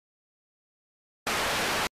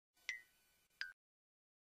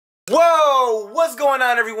Whoa, what's going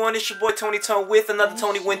on everyone? It's your boy Tony with another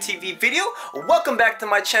TonyWinTV video. Welcome back to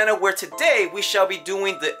my channel where today we shall be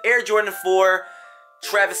doing the Air Jordan 4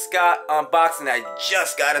 Travis Scott unboxing that I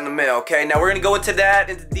just got in the mail, okay? Now we're gonna go into that,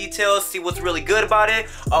 into details, see what's really good about it.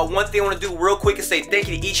 One thing I wanna do real quick is say thank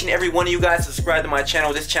you to each and every one of you guys who subscribed to my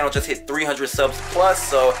channel. This channel just hit 300 subs plus,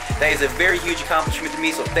 so that is a very huge accomplishment to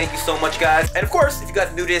me, so thank you so much guys. And of course, if you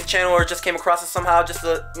guys are new to this channel or just came across it somehow just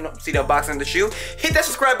to, you know, see the unboxing of the shoe, hit that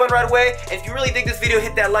subscribe button right away. And if you really dig this video,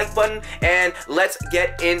 hit that like button, and let's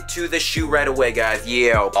get into the shoe right away, guys.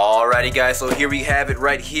 Yeah. Alrighty guys, so here we have it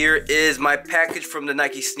right here is my package from the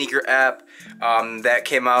Nike sneaker app that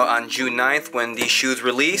came out on June 9th when these shoes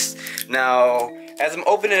released. Now, as I'm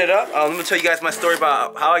opening it up, let me tell you guys my story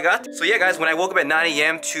about how I got. So yeah guys, when I woke up at 9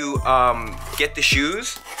 AM to get the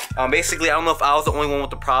shoes, basically I don't know if I was the only one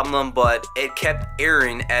with the problem, but it kept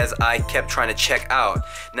erroring as I kept trying to check out.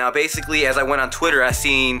 Now basically as I went on Twitter, I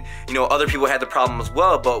seen, you know, other people had the problem as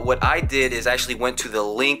well, but what I did is actually went to the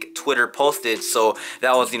link Twitter posted. So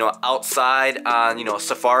that was, you know, outside on, you know,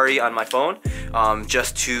 Safari on my phone,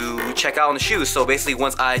 just to check out on the shoes. So basically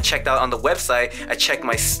once I checked out on the website, I checked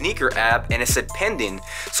my sneaker app and it said pending.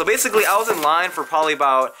 So basically I was in line for probably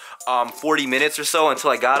about 40 minutes or so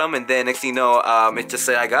until I got them, and then next thing you know, it just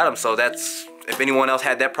said I got them. So that's, if anyone else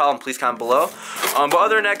had that problem, please comment below. But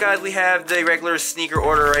other than that guys, we have the regular sneaker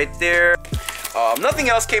order right there. Nothing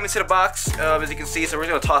else came into the box, as you can see, so we're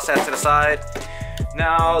gonna toss that to the side.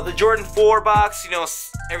 Now the Jordan 4 box, you know,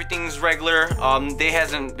 everything's regular. They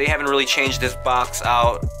haven't really changed this box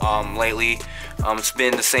out lately. It's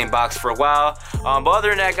been the same box for a while. But other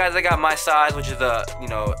than that, guys, I got my size, which is the, you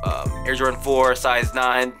know, Air Jordan 4 size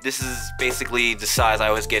 9. This is basically the size I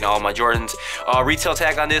always get in all my Jordans. Retail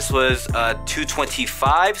tag on this was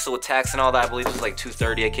 $225, so with tax and all that, I believe it was like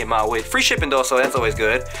 $230 I came out with. Free shipping though, so that's always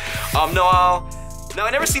good. Now,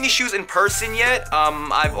 I've never seen these shoes in person yet.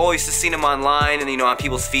 I've always just seen them online and, you know, on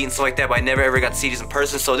people's feet and stuff like that, but I never ever got to see these in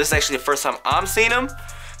person, so this is actually the first time I'm seeing them.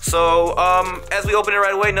 So, as we open it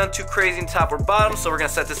right away, none too crazy in top or bottom, so we're gonna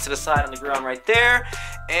set this to the side on the ground right there.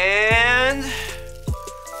 And...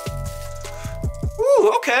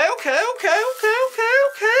 ooh, okay.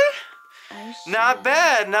 Not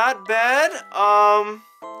bad, not bad. Oh,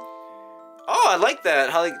 I like that.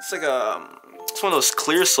 How, like, it's like a... it's one of those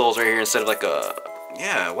clear soles right here instead of like a...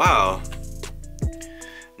 yeah, wow.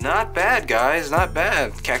 Not bad, guys, not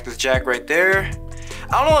bad. Cactus Jack right there.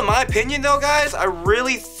 I don't know, in my opinion though, guys, I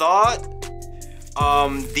really thought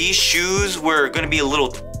these shoes were gonna be a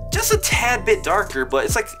little, just a tad bit darker, but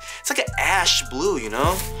it's like an ash blue, you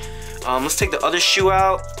know? Let's take the other shoe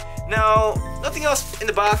out. Now, nothing else in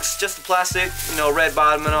the box, just the plastic, you know, red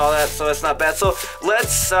bottom and all that, so that's not bad. So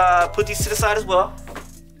let's put these to the side as well.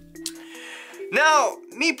 Now,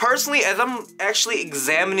 me personally, as I'm actually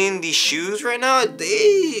examining these shoes right now, I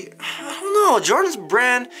don't know, Jordan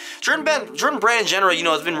brand in general, you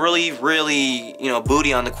know, has been really, you know,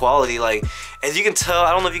 booty on the quality. Like, as you can tell,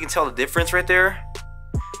 I don't know if you can tell the difference right there.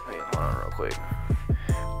 Wait, hold on real quick.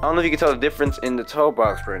 I don't know if you can tell the difference in the toe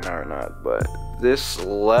box right now or not, but this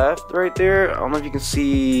left right there, I don't know if you can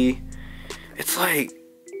see, it's like,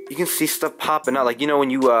 you can see stuff popping out, like, you know, when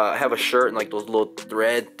you have a shirt and like those little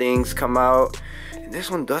thread things come out. And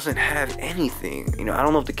this one doesn't have anything. You know, I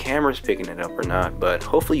don't know if the camera's picking it up or not, but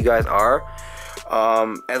hopefully you guys are.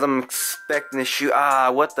 As I'm expecting this shoe,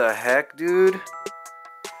 what the heck, dude?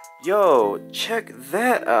 Yo, check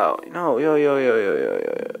that out. No, yo.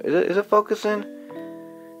 Is it focusing?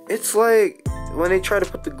 It's like when they try to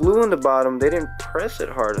put the glue on the bottom, they didn't press it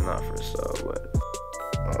hard enough or so. But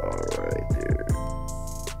alright, dude.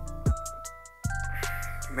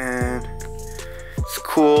 Man, it's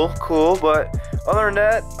cool, but other than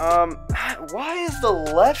that, why is the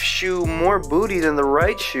left shoe more booty than the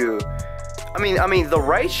right shoe? I mean the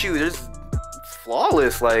right shoe, it's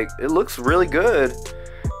flawless, like, it looks really good,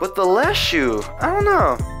 but the left shoe, I don't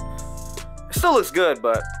know, it still looks good,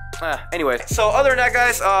 but anyway. So other than that,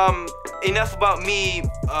 guys, enough about me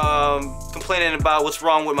complaining about what's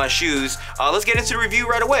wrong with my shoes. Let's get into the review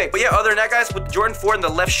right away. But yeah, other than that, guys, with Jordan 4 in the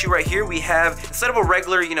left shoe right here, we have, instead of a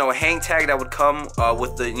regular, you know, hang tag that would come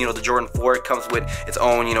with the, you know, the Jordan 4, it comes with its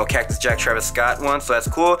own, you know, Cactus Jack Travis Scott one, so that's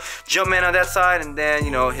cool. Jumpman on that side, and then,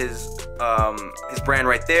 you know, his brand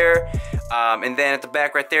right there. And then at the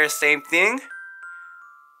back right there, same thing.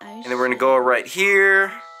 And then we're gonna go right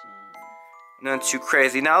here. Nothing too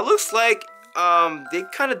crazy. Now it looks like they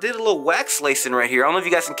kind of did a little wax lacing right here. I don't know if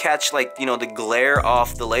you guys can catch, like, you know, the glare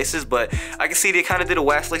off the laces, but I can see they kind of did a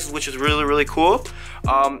wax laces, which is really cool.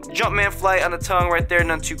 Jumpman flight on the tongue right there,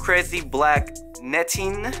 nothing too crazy. Black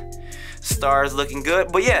netting. Stars looking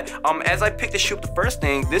good. But yeah, as I picked the shoe up, the first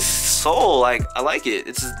thing, this sole, like, I like it.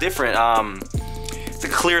 It's just different. It's a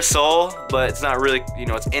clear sole, but it's not really, you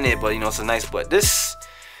know, it's in it, but you know, it's a nice, but this,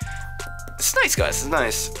 it's nice, guys. It's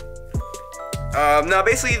nice. Now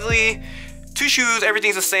basically, two shoes,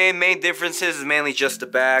 everything's the same. Main differences is mainly just the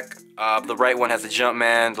back. The right one has the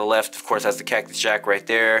Jumpman. The left, of course, has the Cactus Jack right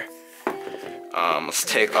there. Let's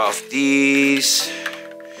take off these.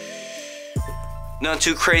 Nothing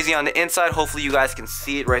too crazy on the inside. Hopefully you guys can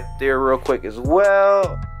see it right there real quick as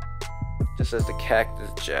well. Just says the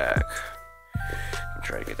Cactus Jack. I'm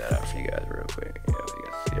trying to get that out for you guys real quick. Yeah, you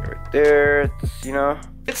guys see it right there. It's, you know,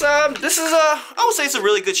 it's this is I would say it's a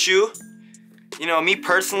really good shoe. You know, me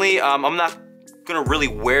personally, I'm not gonna really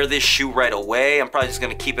wear this shoe right away. I'm probably just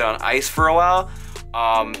gonna keep it on ice for a while.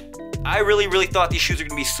 I really thought these shoes are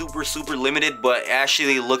gonna be super limited, but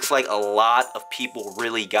actually looks like a lot of people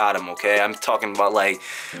really got them, okay? I'm talking about like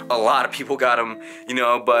a lot of people got them, you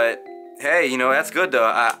know, but hey, you know, that's good though.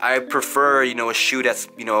 I prefer, you know, a shoe that's,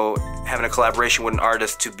 you know, having a collaboration with an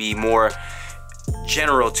artist to be more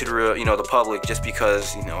general to the, you know, the public, just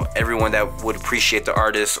because, you know, everyone that would appreciate the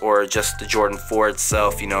artist or just the Jordan 4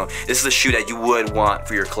 itself, you know, this is a shoe that you would want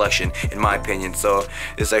for your collection, in my opinion. So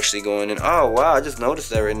it's actually going in. Oh wow, I just noticed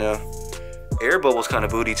that right now. Air bubble's kind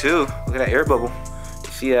of booty too. Look at that air bubble.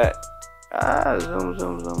 You see that? Ah, zoom.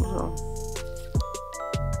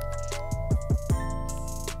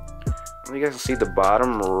 You guys can see the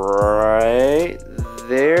bottom right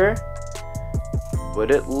there. But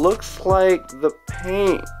it looks like the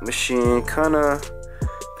paint machine kind of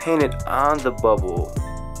painted on the bubble.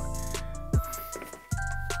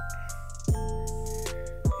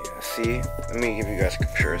 Yeah, see? Let me give you guys a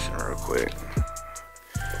comparison real quick.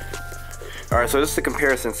 Alright, so this is the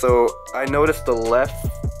comparison. So I noticed the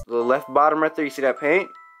left bottom right there. You see that paint?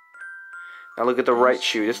 Now look at the right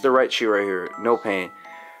shoe. This is the right shoe right here. No paint.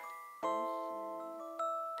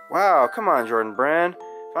 Wow, come on, Jordan Brand.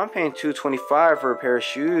 If I'm paying $225 for a pair of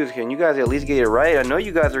shoes, can you guys at least get it right? I know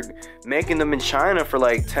you guys are making them in China for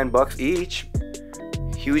like 10 bucks each.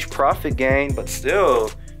 Huge profit gain, but still,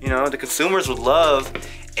 you know, the consumers would love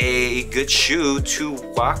a good shoe to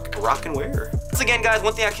rock and wear. Once again, guys,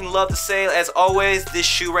 one thing I can love to say, as always, this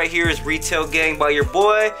shoe right here is retail gang by your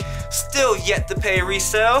boy. Still yet to pay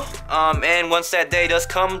resale. And once that day does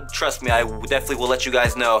come, trust me, I definitely will let you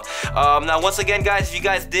guys know. Now, once again, guys, if you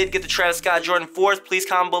guys did get the Travis Scott Jordan 4s, please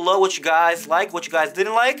comment below what you guys like, what you guys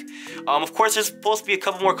didn't like. Of course, there's supposed to be a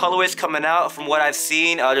couple more colorways coming out from what I've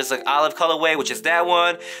seen. There's like olive colorway, which is that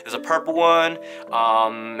one. There's a purple one.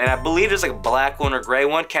 And I believe there's like a black one or gray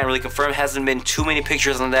one. Can't really confirm. Hasn't been too many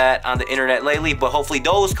pictures on that on the internet lately, but hopefully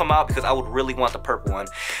those come out because I would really want the purple one.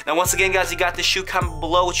 Now, once again, guys, you got this shoe. Comment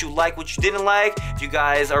below what you like, what you didn't like. If you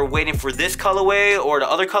guys are waiting for this colorway or the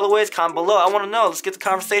other colorways, comment below. I want to know. Let's get the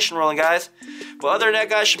conversation rolling, guys. But other than that,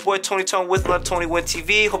 guys, your boy Tony Tone with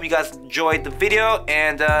TonyWinTV. Hope you guys enjoyed the video,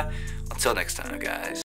 and until next time, guys.